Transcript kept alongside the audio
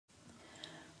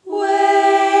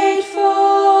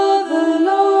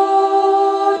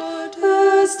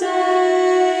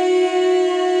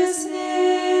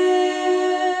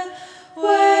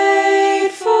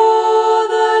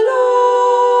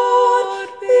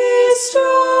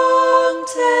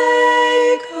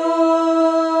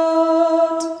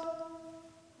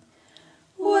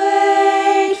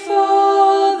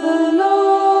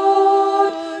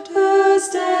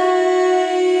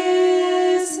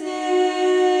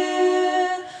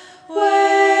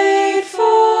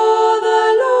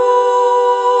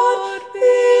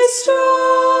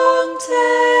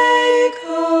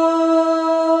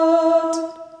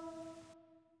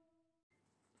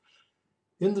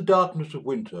the darkness of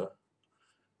winter,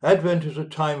 Advent is a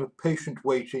time of patient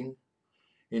waiting,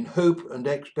 in hope and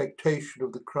expectation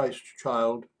of the Christ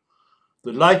child,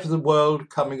 the light of the world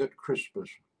coming at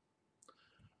Christmas.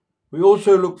 We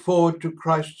also look forward to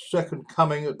Christ's second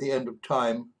coming at the end of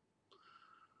time,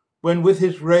 when with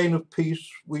his reign of peace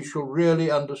we shall really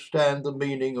understand the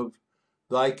meaning of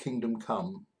thy kingdom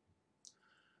come.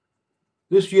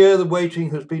 This year the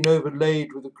waiting has been overlaid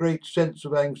with a great sense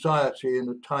of anxiety in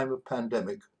a time of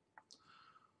pandemic,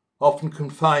 often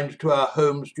confined to our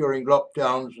homes during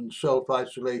lockdowns and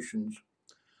self-isolations.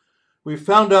 We've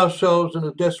found ourselves in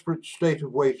a desperate state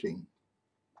of waiting.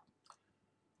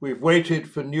 We've waited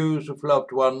for news of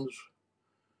loved ones,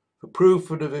 for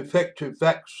proof of an effective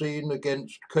vaccine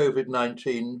against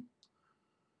COVID-19,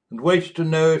 and waited to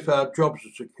know if our jobs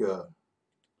are secure.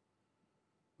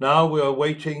 Now we are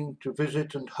waiting to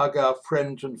visit and hug our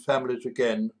friends and families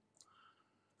again,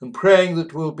 and praying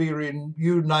that we'll be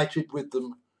reunited with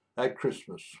them at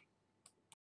Christmas.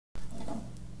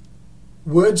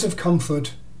 Words of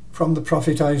comfort from the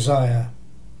prophet Isaiah.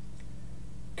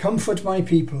 Comfort my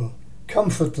people,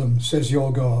 comfort them, says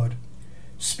your God.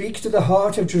 Speak to the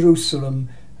heart of Jerusalem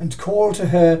and call to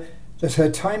her that her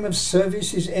time of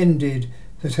service is ended,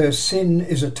 that her sin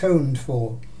is atoned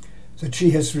for, that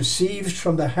she has received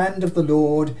from the hand of the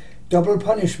Lord double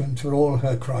punishment for all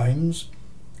her crimes.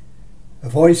 A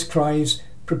voice cries,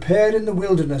 prepare in the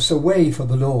wilderness a way for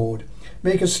the Lord.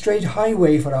 Make a straight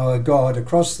highway for our God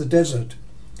across the desert.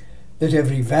 Let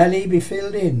every valley be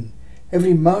filled in,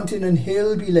 every mountain and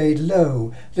hill be laid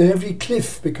low, let every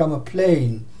cliff become a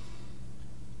plain,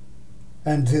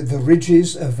 and the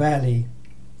ridges a valley.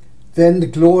 Then the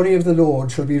glory of the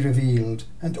Lord shall be revealed,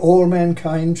 and all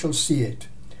mankind shall see it,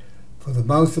 for the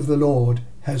mouth of the Lord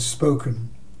has spoken.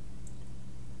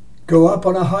 Go up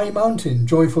on a high mountain,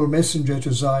 joyful messenger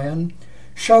to Zion.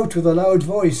 Shout with a loud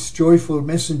voice, joyful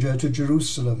messenger to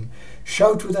Jerusalem.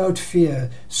 Shout without fear.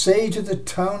 Say to the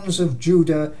towns of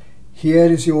Judah, here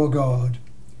is your God.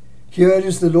 Here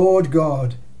is the Lord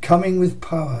God, coming with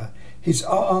power, his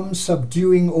arm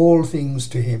subduing all things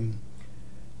to him.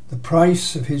 The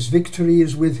price of his victory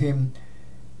is with him.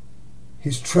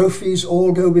 His trophies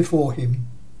all go before him.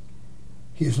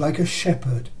 He is like a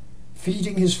shepherd,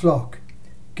 feeding his flock,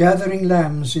 gathering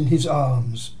lambs in his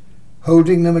arms,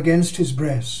 holding them against his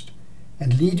breast,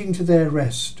 and leading to their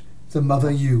rest the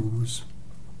mother ewes.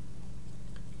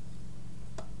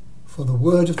 For the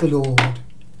word of the Lord,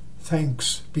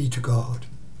 thanks be to God.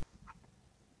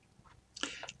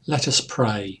 Let us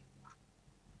pray.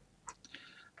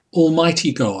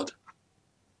 Almighty God,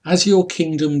 as your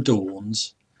kingdom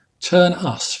dawns, turn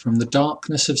us from the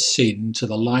darkness of sin to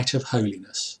the light of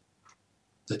holiness,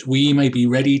 that we may be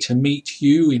ready to meet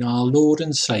you in our Lord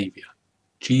and Saviour,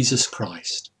 Jesus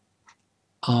Christ.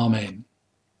 Amen.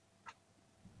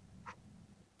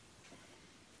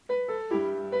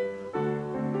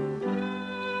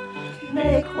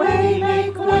 Make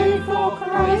way for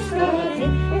Christ, let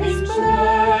his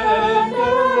splendor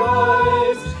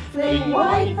arise. Fling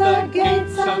wide the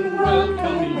gates and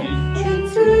welcome him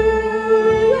into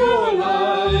your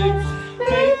lives.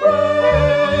 Make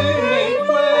way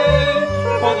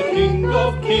for the King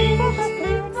of Kings.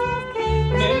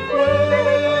 Make way,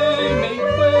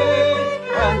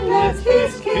 and let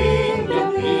his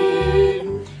kingdom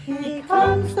in. He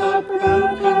comes the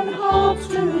broken hearts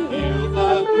to heal,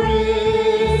 the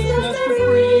prisoners to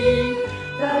free.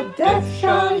 The deaf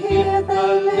shall hear, the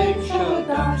lame shall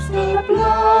dance, the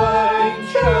blind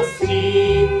shall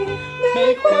see.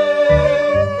 Make way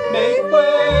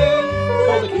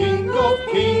for the King of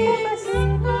Kings.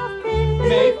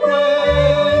 Make way,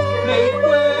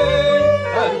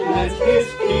 and let his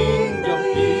kingdom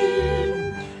in.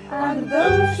 And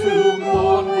those who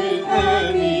mourn with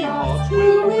heavy hearts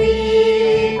will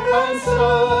weep and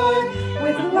sigh.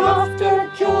 With laughter,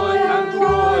 joy, and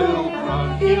royal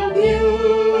crown he'll beautify.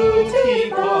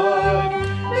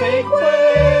 Make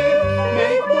way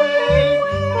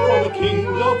for the King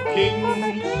of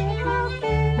Kings.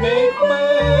 Make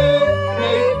way,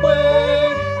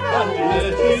 and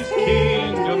let his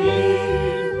kingdom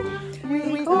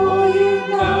in. We call you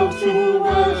now to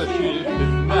worship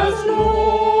him as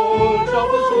Lord of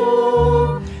us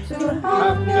all, to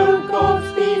have no gods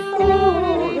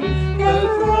before him, the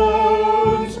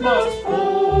thrones must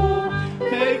fall.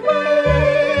 Make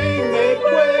way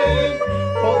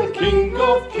for the King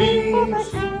of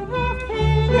Kings.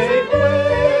 Make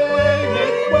way,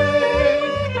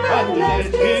 and let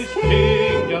his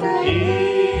kingdom in.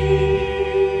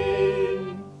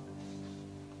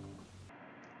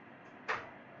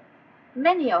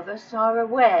 Many of us are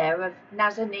aware of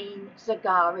Nazanin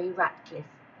Zaghari Ratcliffe.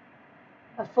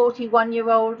 a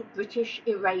 41-year-old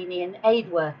British-Iranian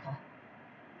aid worker,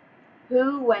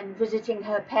 who, when visiting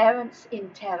her parents in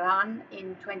Tehran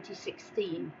in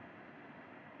 2016,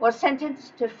 was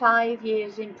sentenced to 5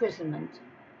 years imprisonment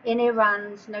in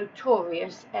Iran's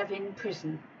notorious Evin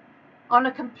prison on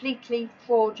a completely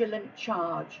fraudulent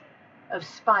charge of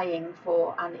spying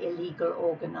for an illegal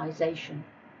organisation.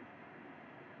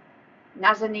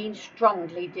 Nazanin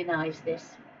strongly denies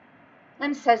this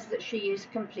and says that she is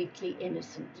completely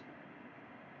innocent.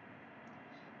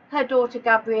 Her daughter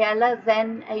Gabriella,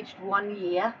 then aged 1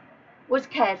 year, was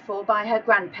cared for by her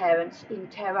grandparents in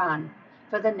Tehran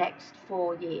for the next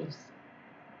 4 years.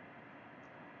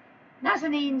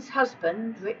 Nazanin's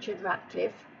husband, Richard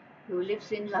Ratcliffe, who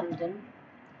lives in London,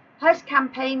 has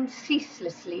campaigned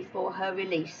ceaselessly for her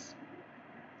release,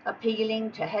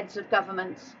 appealing to heads of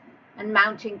governments and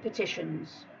mounting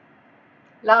petitions.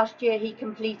 Last year he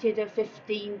completed a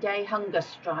 15-day hunger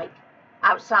strike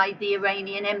outside the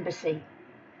Iranian embassy,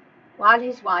 while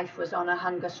his wife was on a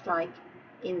hunger strike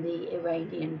in the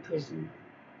Iranian prison.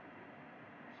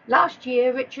 Last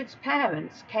year, Richard's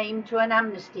parents came to an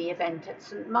amnesty event at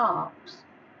St. Mark's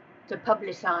to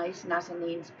publicise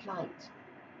Nazanin's plight.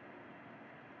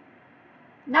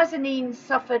 Nazanin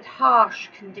suffered harsh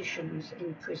conditions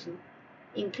in prison,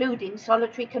 including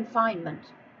solitary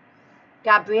confinement.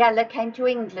 Gabriella came to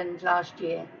England last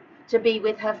year to be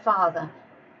with her father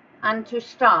and to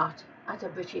start at a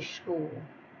British school.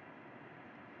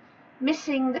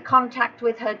 Missing the contact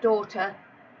with her daughter,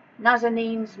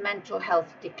 Nazanin's mental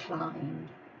health declined.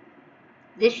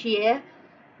 This year,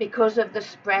 because of the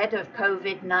spread of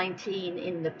COVID-19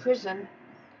 in the prison,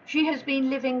 she has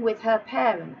been living with her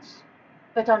parents,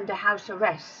 but under house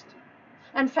arrest,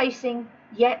 and facing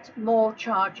yet more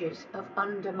charges of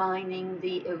undermining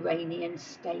the Iranian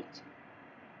state.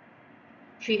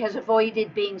 She has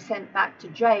avoided being sent back to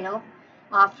jail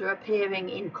after appearing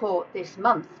in court this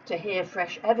month to hear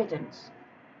fresh evidence,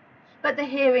 but the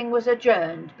hearing was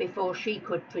adjourned before she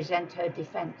could present her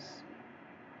defence.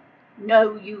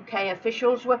 No UK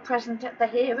officials were present at the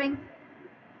hearing,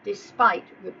 despite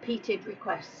repeated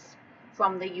requests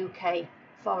from the UK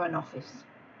Foreign Office.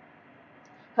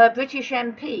 Her British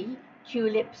MP,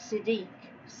 Tulip Siddiq,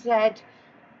 said,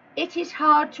 "It is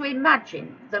hard to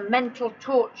imagine the mental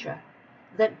torture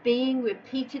that being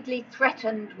repeatedly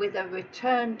threatened with a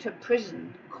return to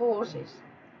prison causes.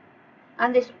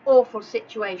 And this awful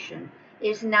situation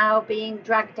is now being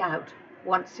dragged out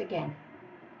once again."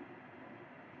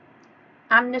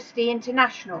 Amnesty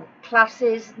International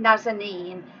classes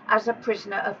Nazanin as a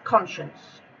prisoner of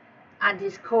conscience and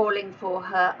is calling for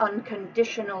her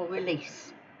unconditional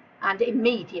release and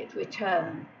immediate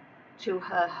return to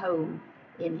her home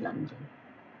in London.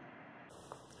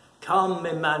 Come,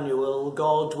 Emmanuel,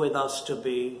 God with us to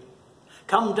be.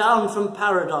 Come down from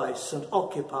paradise and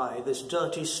occupy this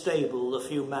dirty stable of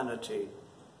humanity.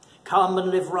 Come and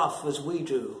live rough as we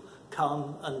do.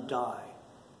 Come and die.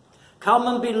 Come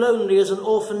and be lonely as an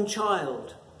orphan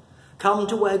child. Come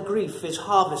to where grief is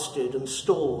harvested and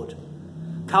stored.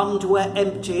 Come to where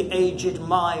empty, aged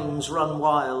minds run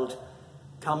wild.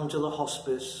 Come to the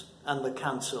hospice and the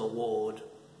cancer ward.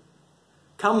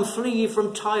 Come flee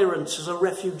from tyrants as a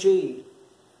refugee.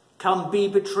 Come be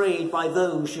betrayed by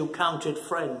those you counted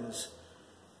friends.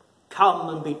 Come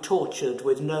and be tortured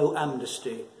with no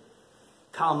amnesty.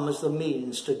 Come as the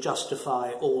means to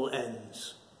justify all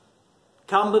ends.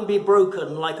 Come and be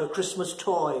broken like a Christmas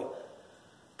toy.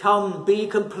 Come be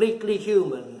completely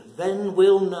human, then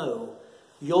we'll know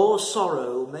your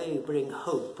sorrow may bring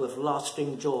hope of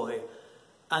lasting joy,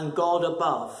 and God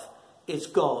above is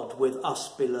God with us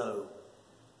below.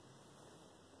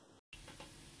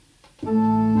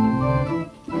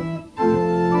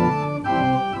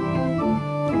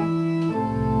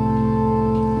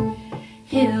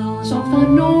 Hills of the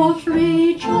north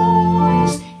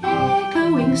rejoice,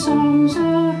 echoing songs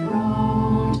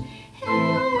around.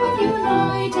 Hail with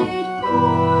united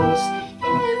voice,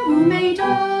 Him who made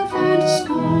earth and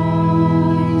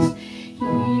skies.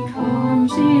 He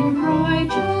comes in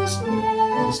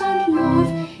righteousness and love,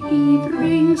 He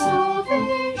brings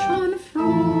salvation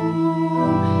from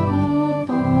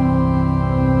above.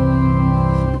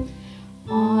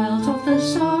 Wild of the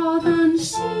southern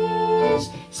seas,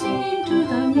 sing to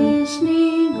the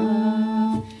listening earth.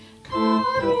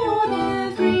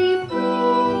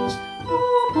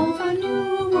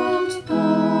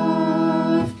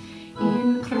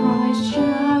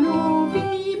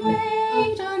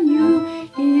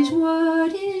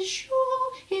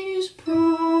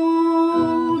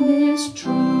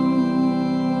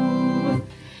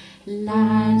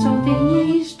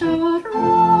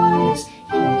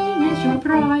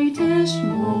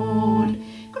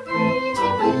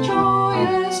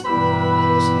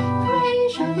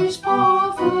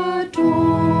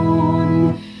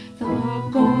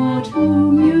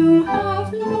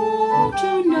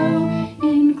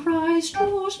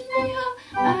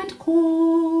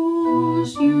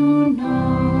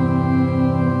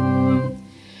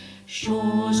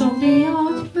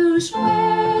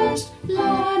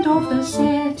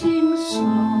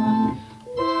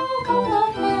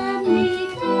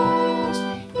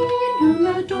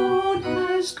 dawn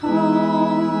has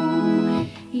come.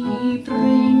 He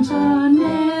brings a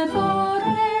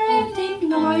never-ending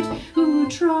light, who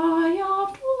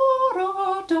triumphed o'er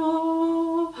our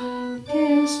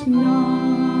darkest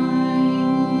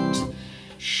night.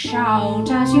 Shout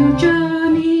as you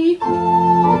journey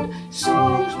on,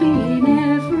 songs be in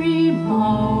every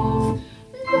mouth.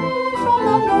 Lo, from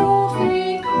the north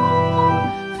they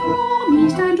come, from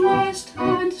east and west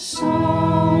and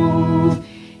south.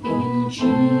 In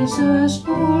Jesus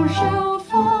all shall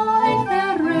find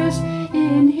their rest,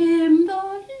 in him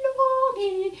the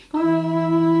longing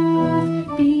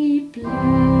earth be blessed.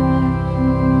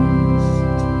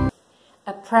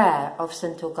 A prayer of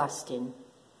St. Augustine.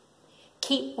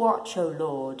 Keep watch, O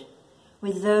Lord,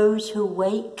 with those who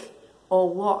wake or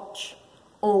watch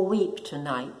or weep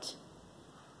tonight,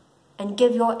 and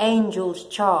give your angels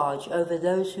charge over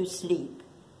those who sleep.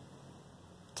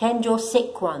 Tend your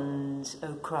sick ones,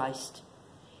 O Christ.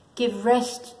 Give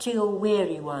rest to your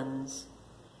weary ones.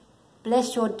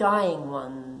 Bless your dying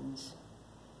ones.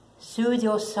 Soothe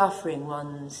your suffering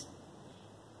ones.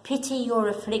 Pity your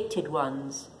afflicted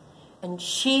ones, and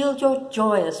shield your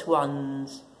joyous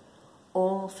ones,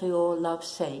 all for your love's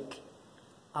sake.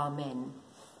 Amen.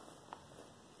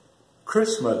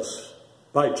 Christmas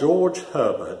by George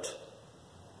Herbert.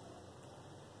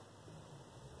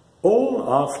 All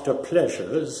after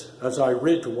pleasures, as I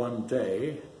rid one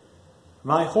day,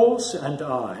 my horse and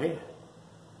I,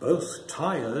 both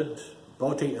tired,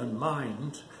 body and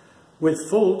mind, with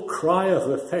full cry of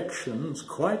affections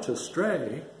quite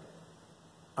astray,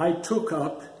 I took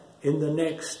up in the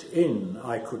next inn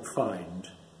I could find.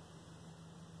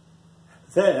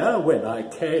 There, when I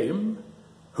came,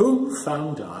 whom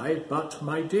found I but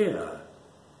my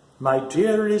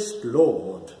dearest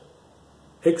Lord,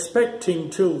 expecting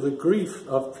till the grief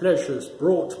of pleasures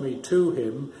brought me to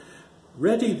him,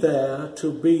 ready there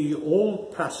to be all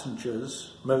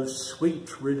passengers' most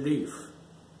sweet relief.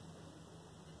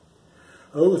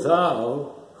 O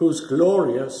thou, whose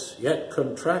glorious yet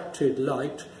contracted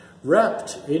light,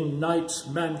 wrapped in night's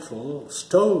mantle,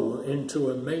 stole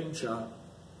into a manger,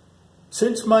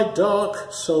 since my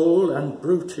dark soul and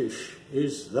brutish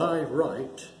is thy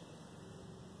right,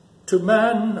 to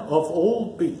man of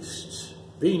all beasts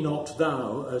be not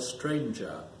thou a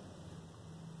stranger.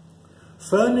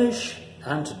 Furnish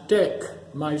and deck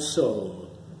my soul,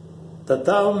 that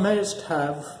thou mayst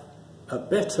have a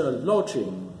better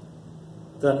lodging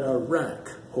than a rack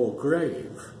or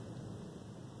grave.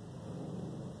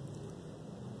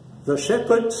 The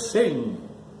shepherds sing,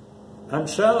 and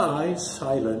shall I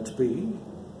silent be?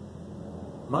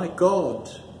 My God,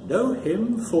 no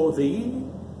hymn for thee?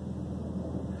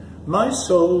 My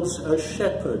soul's a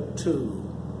shepherd too,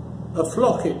 a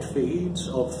flock it feeds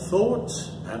of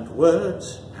thoughts and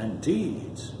words and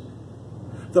deeds.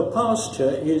 The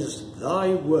pasture is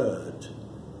thy word,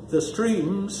 the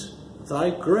streams thy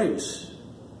grace,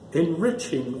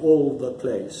 enriching all the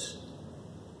place.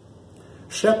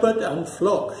 Shepherd and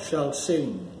flock shall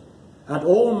sing, and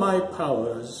all my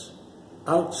powers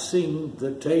outsing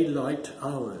the daylight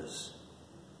hours.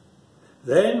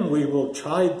 Then we will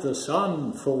chide the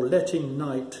sun for letting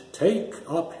night take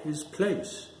up his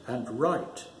place and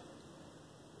right.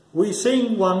 We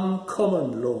sing one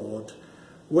common Lord,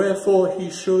 wherefore he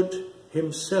should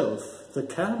himself the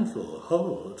candle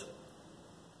hold.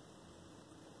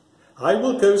 I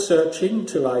will go searching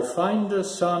till I find a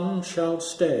sun shall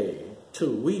stay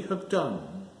till we have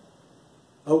done,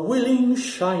 a willing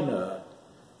shiner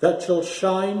that shall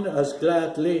shine as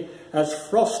gladly as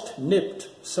frost-nipped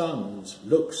suns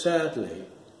look sadly.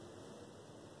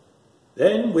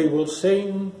 Then we will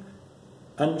sing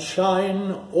and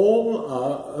shine all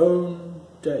our own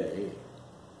day,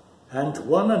 and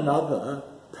one another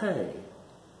pay.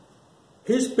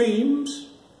 His beams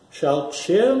shall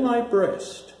cheer my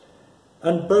breast,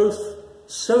 and both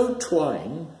so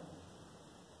twine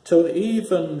till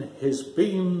even his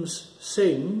beams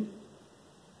sing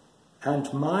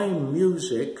and my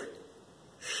music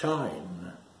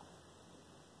shine.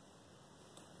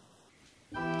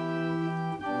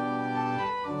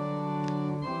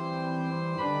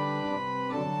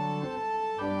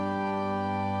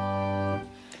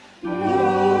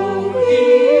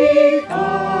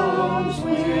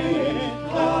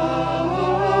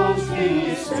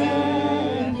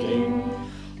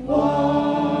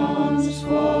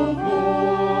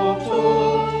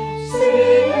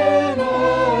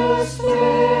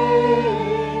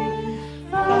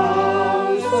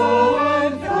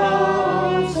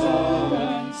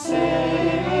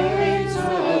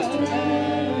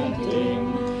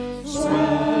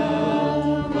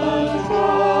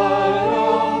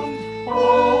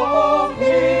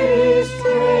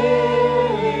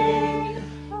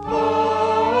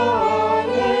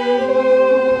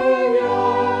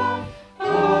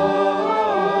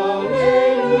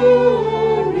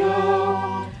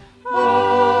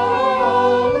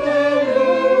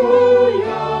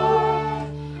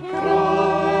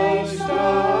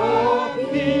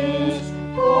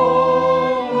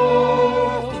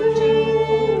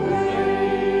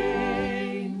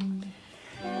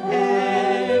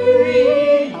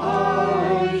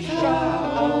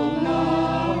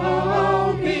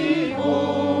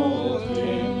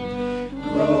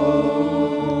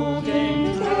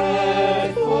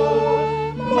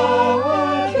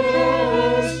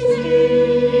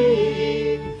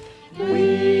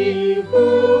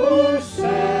 who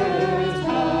said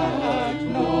that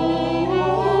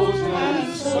knows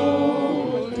and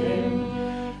sold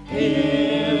him,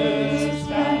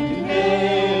 pierced and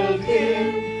nailed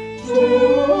him to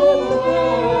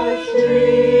the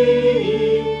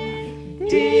tree,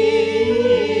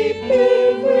 deeply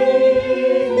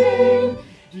grieving,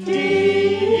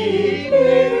 deeply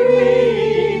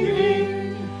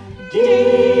grieving,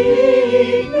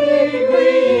 deeply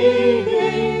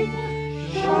grieving,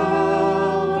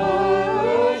 shall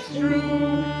the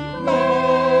true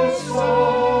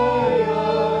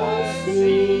Messiah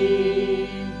see.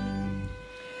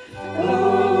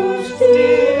 Those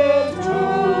dear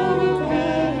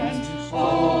tokens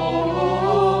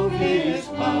of his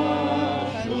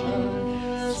passion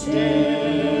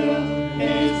still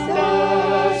his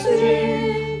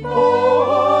lasting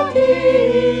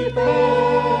body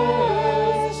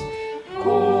bears,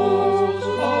 cause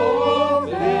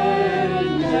of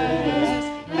endless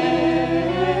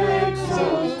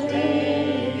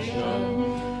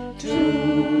exaltation to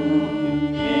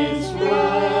his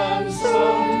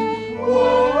ransom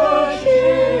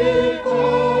worshippers.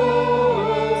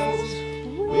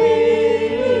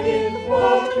 With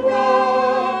what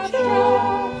rapture,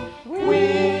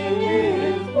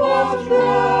 with what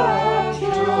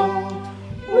rapture,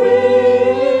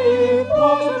 with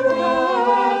what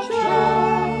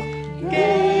rapture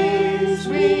gaze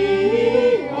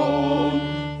we on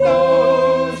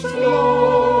those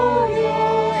glorious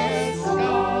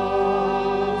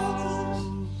stars.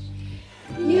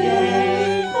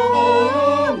 Yea,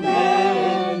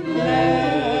 amen,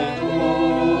 let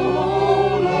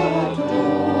all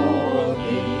adore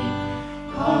thee,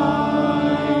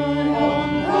 high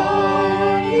on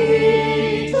thine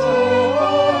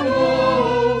eternal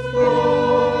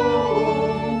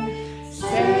throne.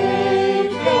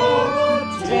 Saviour,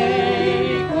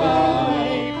 take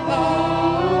thy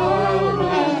power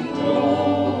and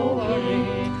glory,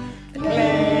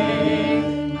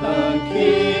 claim the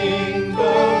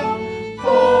kingdom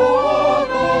for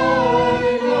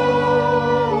thine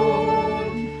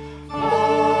own.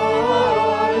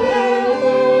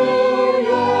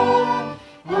 Alleluia,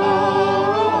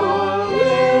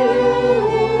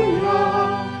 alleluia,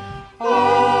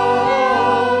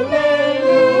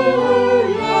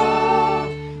 alleluia,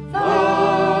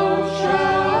 thou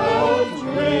shalt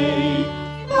reign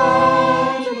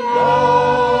and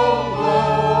thou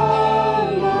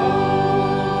alone.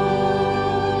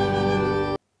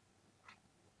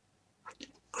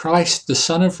 Christ, the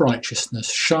Son of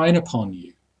Righteousness, shine upon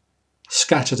you,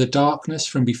 scatter the darkness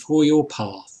from before your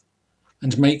path,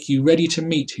 and make you ready to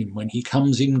meet him when he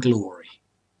comes in glory.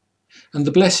 And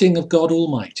the blessing of God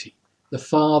Almighty, the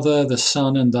Father, the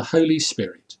Son, and the Holy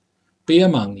Spirit, be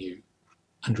among you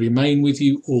and remain with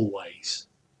you always.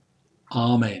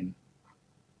 Amen.